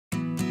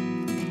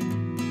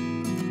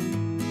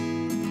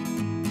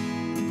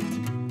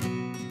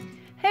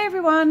Hey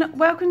everyone,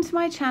 welcome to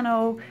my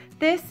channel.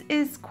 This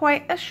is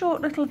quite a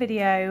short little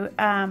video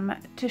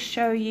to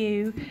show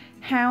you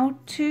how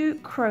to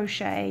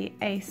crochet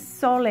a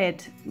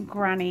solid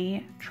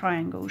granny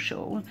triangle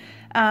shawl.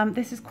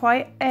 This is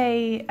quite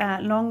a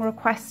long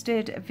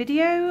requested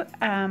video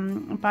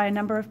by a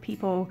number of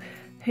people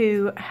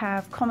who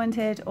have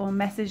commented or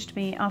messaged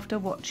me after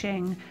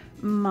watching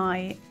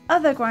my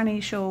other granny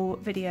shawl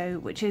video,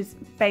 which is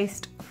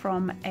based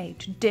from a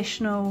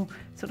traditional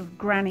sort of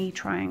granny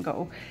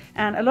triangle,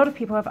 and a lot of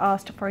people have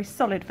asked for a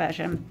solid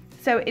version.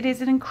 So it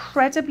is an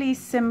incredibly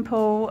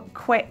simple,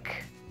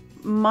 quick,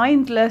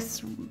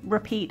 mindless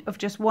repeat of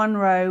just one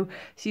row,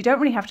 so you don't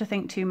really have to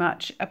think too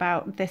much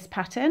about this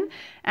pattern,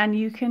 and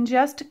you can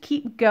just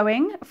keep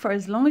going for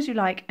as long as you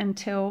like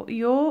until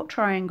your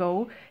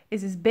triangle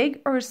is as big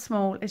or as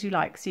small as you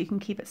like. So you can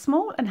keep it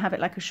small and have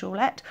it like a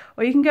shawlette,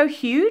 or you can go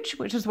huge,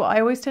 which is what I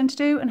always tend to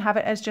do, and have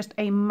it as just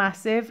a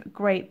massive,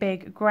 great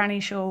big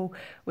granny shawl,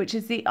 which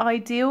is the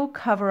ideal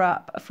cover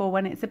up for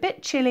when it's a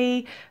bit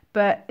chilly,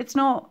 but it's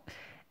not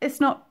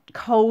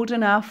cold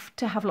enough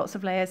to have lots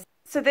of layers.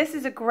 So this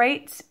is a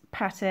great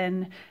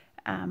pattern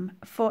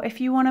for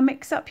if you want to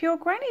mix up your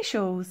granny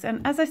shawls.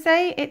 And as I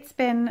say, it's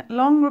been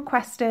long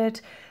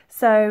requested.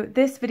 So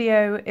this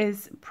video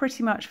is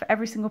pretty much for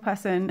every single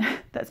person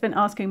that's been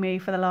asking me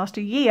for the last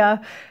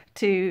year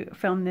to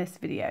film this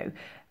video.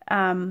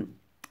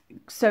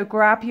 So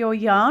grab your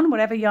yarn,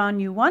 whatever yarn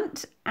you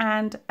want,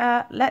 and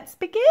let's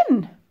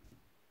begin.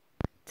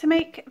 To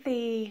make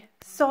the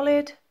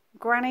solid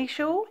granny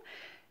shawl,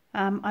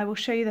 I will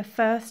show you the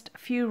first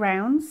few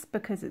rounds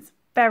because it's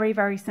very,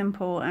 very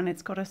simple and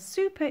it's got a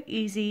super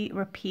easy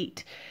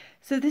repeat.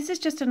 So this is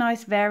just a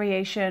nice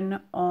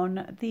variation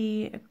on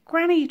the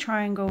granny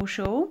triangle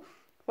shawl,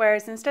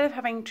 whereas instead of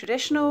having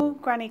traditional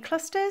granny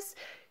clusters,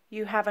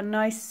 you have a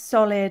nice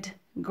solid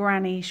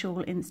granny shawl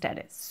instead.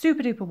 It's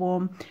super duper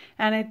warm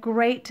and a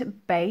great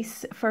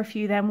base for if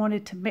you then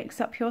wanted to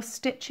mix up your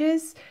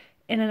stitches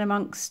in and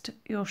amongst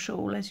your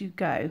shawl as you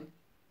go.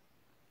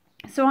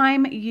 So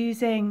I'm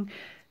using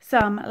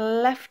some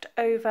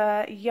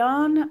leftover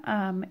yarn.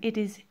 It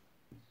is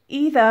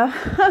either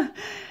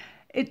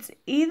it's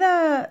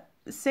either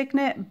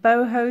Signet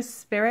Boho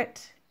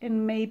Spirit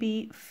in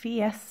maybe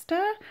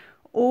Fiesta,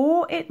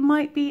 or it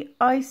might be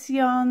Ice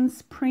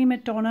Yarns Prima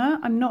Donna.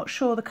 I'm not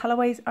sure. The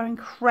colorways are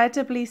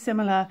incredibly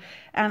similar,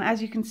 and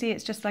as you can see,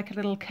 it's just like a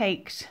little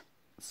caked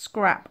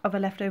scrap of a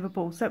leftover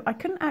ball. So I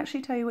couldn't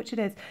actually tell you which it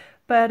is,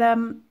 but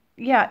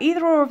yeah,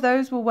 either or of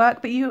those will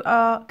work, but you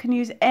can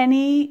use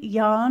any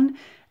yarn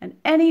and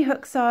any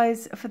hook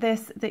size for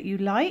this that you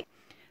like.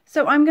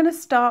 So I'm going to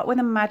start with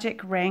a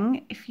magic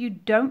ring. If you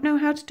don't know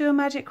how to do a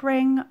magic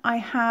ring, I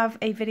have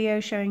a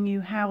video showing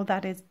you how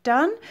that is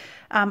done.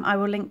 I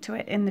will link to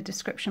it in the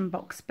description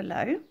box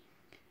below.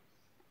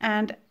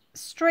 And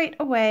straight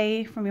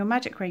away from your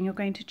magic ring, you're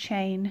going to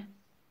chain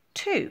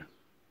 2.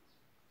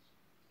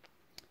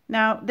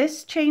 Now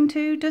this chain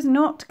 2 does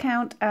not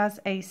count as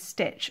a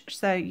stitch,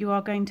 so you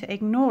are going to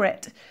ignore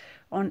it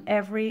on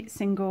every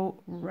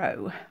single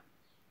row.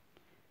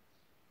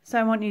 So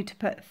I want you to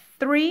put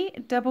 3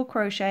 double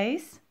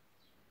crochets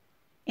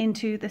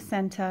into the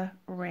center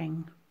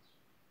ring.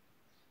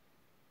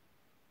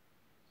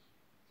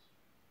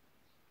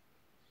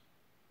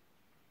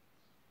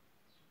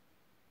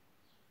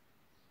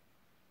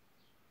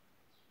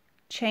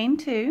 Chain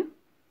 2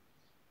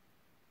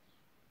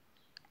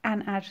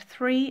 and add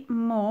 3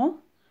 more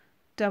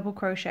double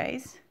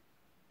crochets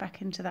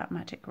back into that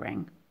magic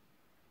ring.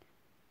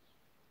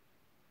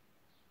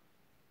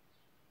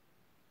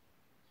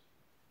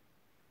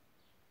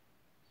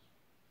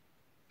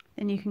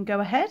 Then you can go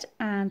ahead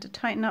and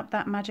tighten up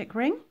that magic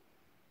ring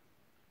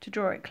to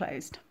draw it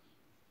closed.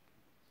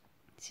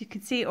 So you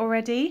can see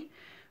already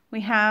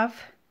we have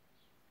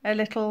a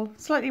little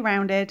slightly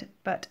rounded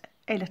but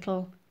a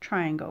little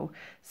triangle.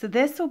 So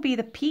this will be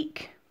the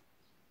peak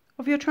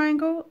of your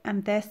triangle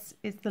and this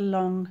is the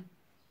long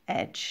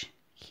edge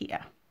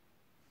here.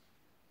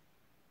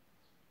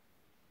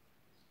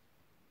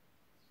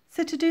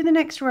 So to do the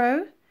next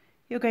row,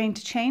 you're going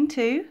to chain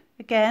 2.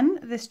 Again,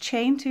 this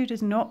chain 2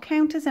 does not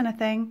count as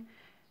anything,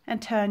 and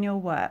turn your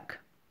work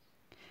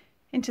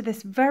into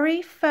this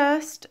very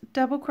first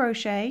double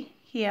crochet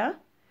here.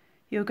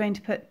 You're going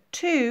to put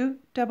 2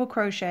 double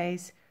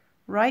crochets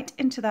right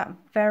into that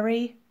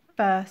very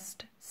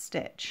first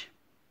stitch.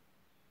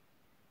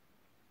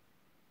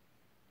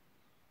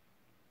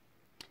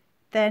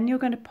 Then you're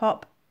going to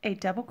pop a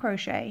double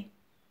crochet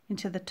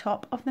into the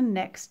top of the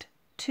next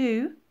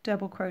 2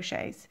 double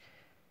crochets.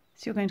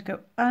 So you're going to go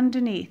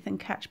underneath and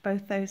catch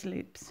both those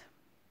loops.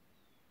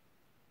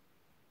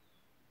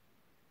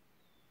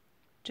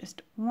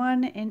 Just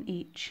 1 in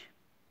each.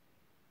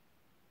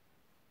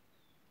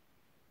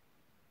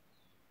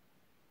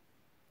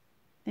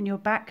 Then you're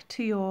back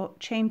to your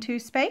chain 2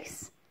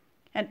 space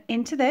and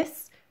into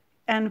this,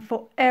 and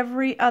for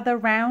every other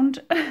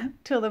round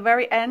till the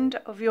very end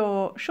of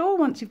your shawl,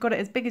 once you've got it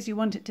as big as you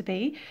want it to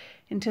be,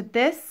 into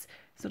this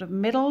sort of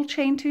middle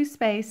chain 2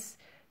 space,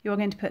 you're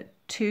going to put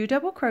 2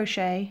 double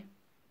crochet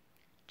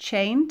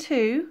chain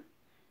 2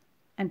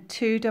 and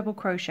 2 double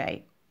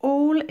crochet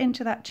all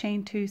into that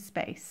chain 2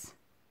 space.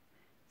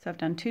 So I've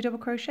done 2 double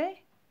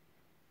crochet,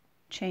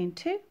 chain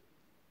 2,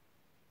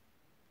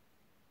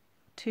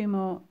 2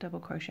 more double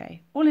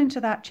crochet all into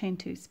that chain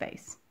 2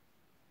 space.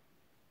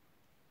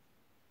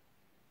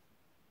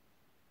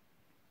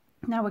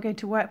 Now we're going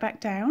to work back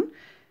down,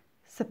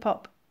 so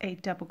pop a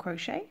double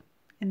crochet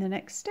in the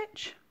next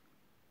stitch,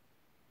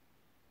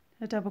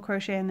 a double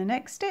crochet in the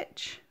next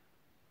stitch,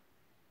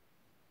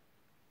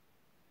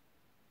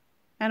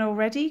 and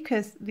already,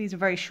 because these are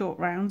very short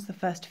rounds, the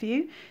first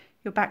few,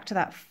 you're back to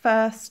that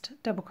first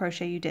double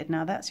crochet you did.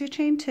 Now that's your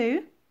chain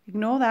 2,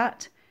 ignore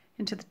that,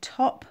 into the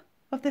top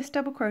of this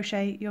double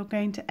crochet you're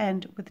going to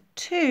end with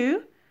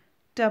 2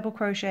 double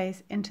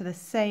crochets into the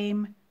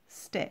same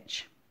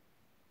stitch.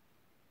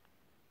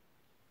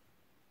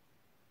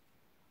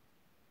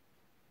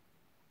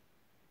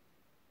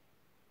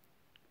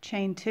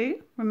 Chain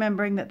 2,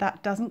 remembering that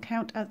that doesn't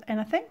count as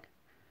anything.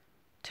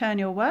 Turn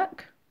your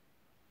work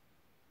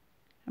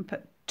and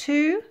put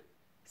 2,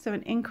 so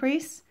an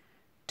increase,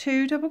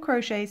 2 double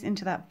crochets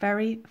into that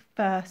very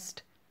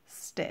first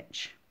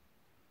stitch.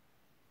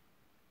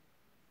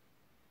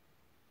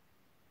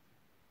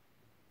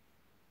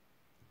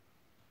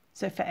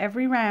 So for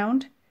every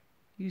round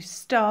you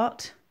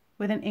start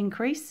with an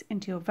increase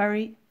into your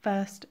very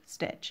first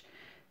stitch.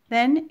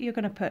 Then you're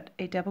going to put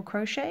a double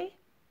crochet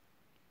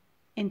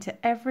into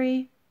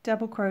every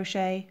double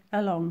crochet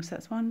along. So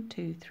that's 1,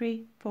 2,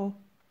 3, 4,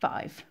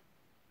 5.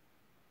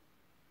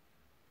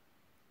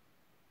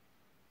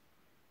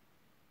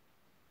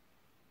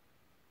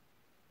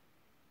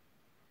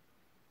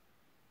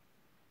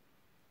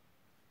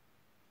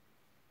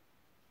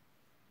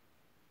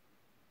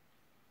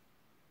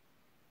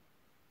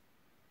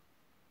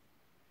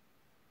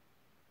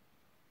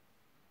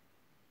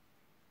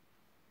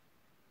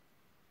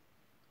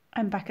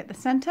 I'm back at the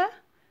center,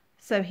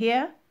 so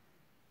here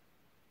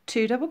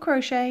 2 double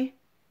crochet,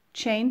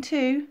 chain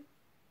 2,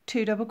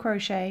 2 double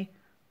crochet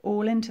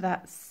all into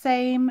that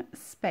same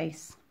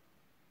space.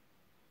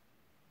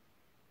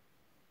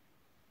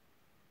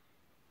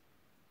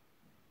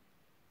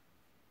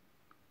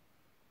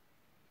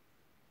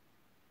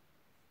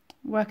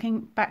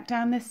 Working back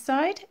down this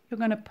side, you're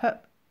going to put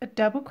a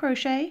double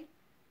crochet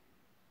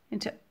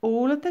into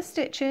all of the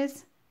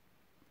stitches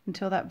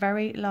until that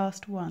very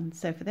last one.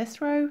 So for this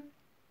row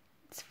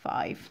it's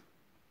 5.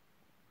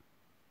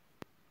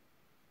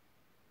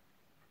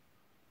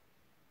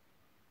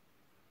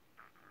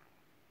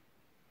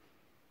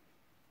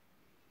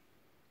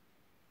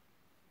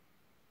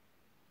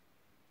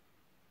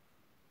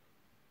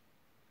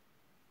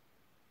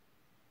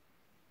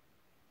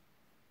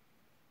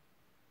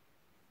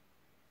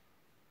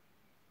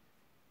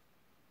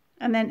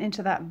 And then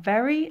into that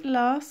very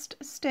last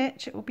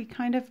stitch, it will be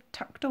kind of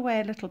tucked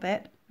away a little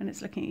bit when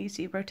it's looking at you,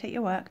 so you rotate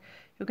your work.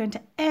 You're going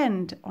to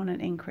end on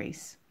an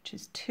increase, which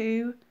is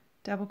 2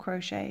 double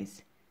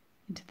crochets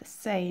into the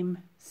same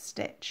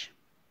stitch.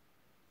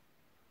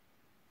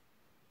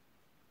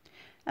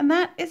 And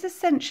that is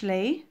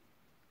essentially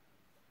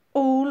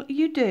all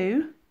you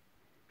do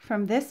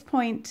from this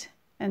point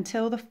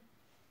until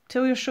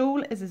your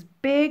shawl is as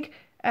big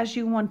as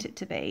you want it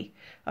to be.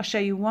 I'll show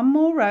you one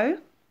more row.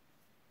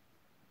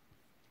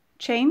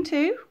 Chain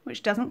 2,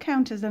 which doesn't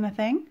count as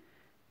anything,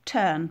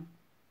 turn.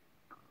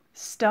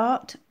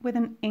 Start with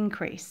an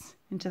increase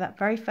into that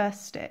very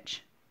first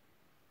stitch.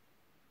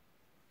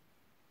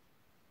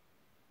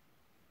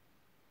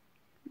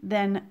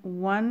 Then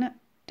 1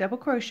 double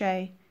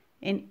crochet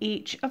in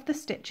each of the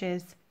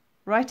stitches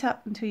right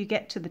up until you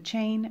get to the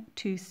chain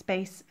 2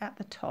 space at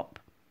the top.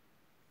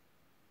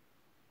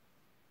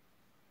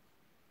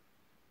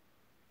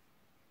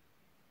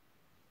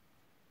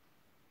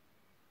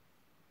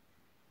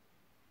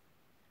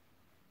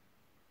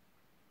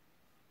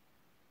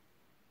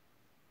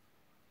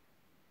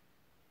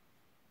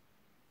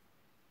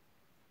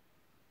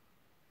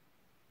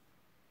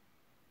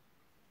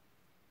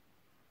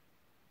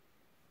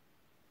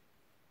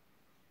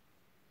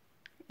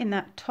 In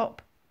that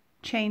top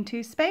chain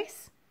 2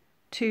 space,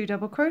 2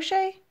 double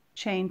crochet,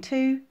 chain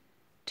 2,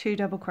 2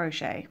 double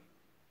crochet.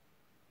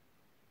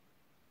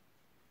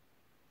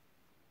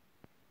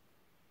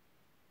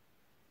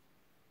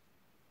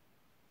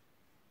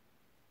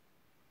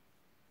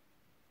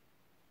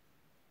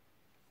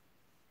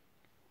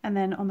 And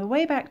then on the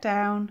way back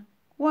down,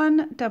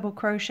 1 double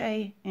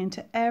crochet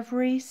into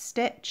every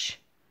stitch,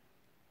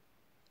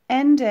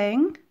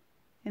 ending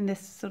in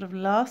this sort of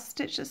last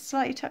stitch that's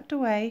slightly tucked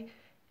away,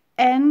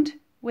 end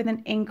with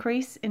an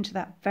increase into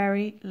that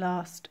very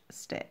last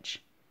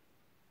stitch.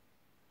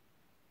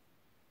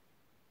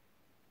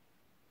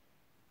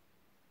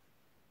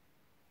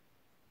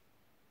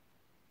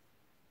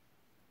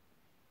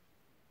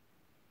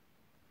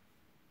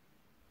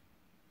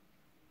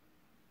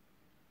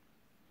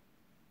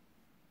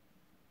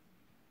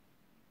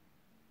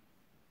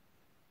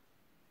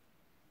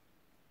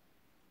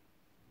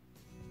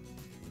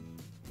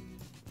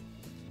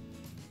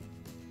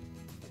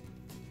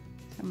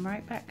 Come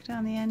right back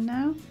down the end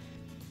now.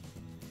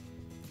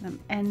 and I'm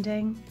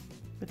ending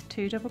with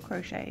 2 double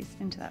crochets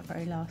into that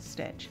very last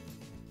stitch.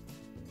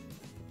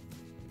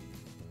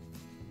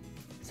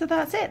 So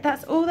that's it,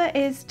 that's all there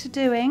is to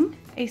doing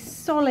a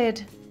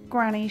solid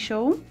granny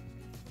shawl.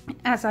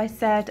 As I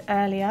said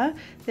earlier,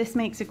 this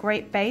makes a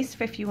great base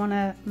for if you want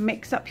to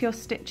mix up your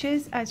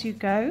stitches as you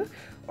go,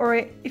 or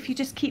if you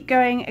just keep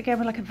going again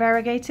with like a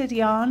variegated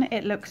yarn.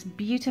 It looks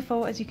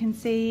beautiful, as you can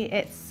see.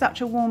 It's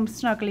such a warm,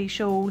 snuggly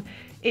shawl.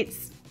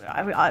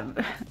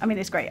 I mean,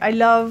 it's great. I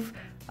love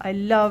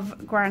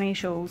granny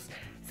shawls.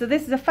 So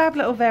this is a fab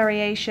little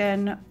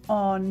variation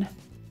on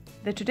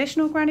the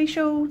traditional granny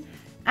shawl,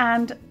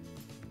 and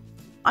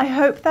I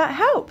hope that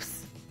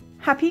helps.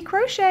 Happy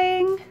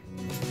crocheting!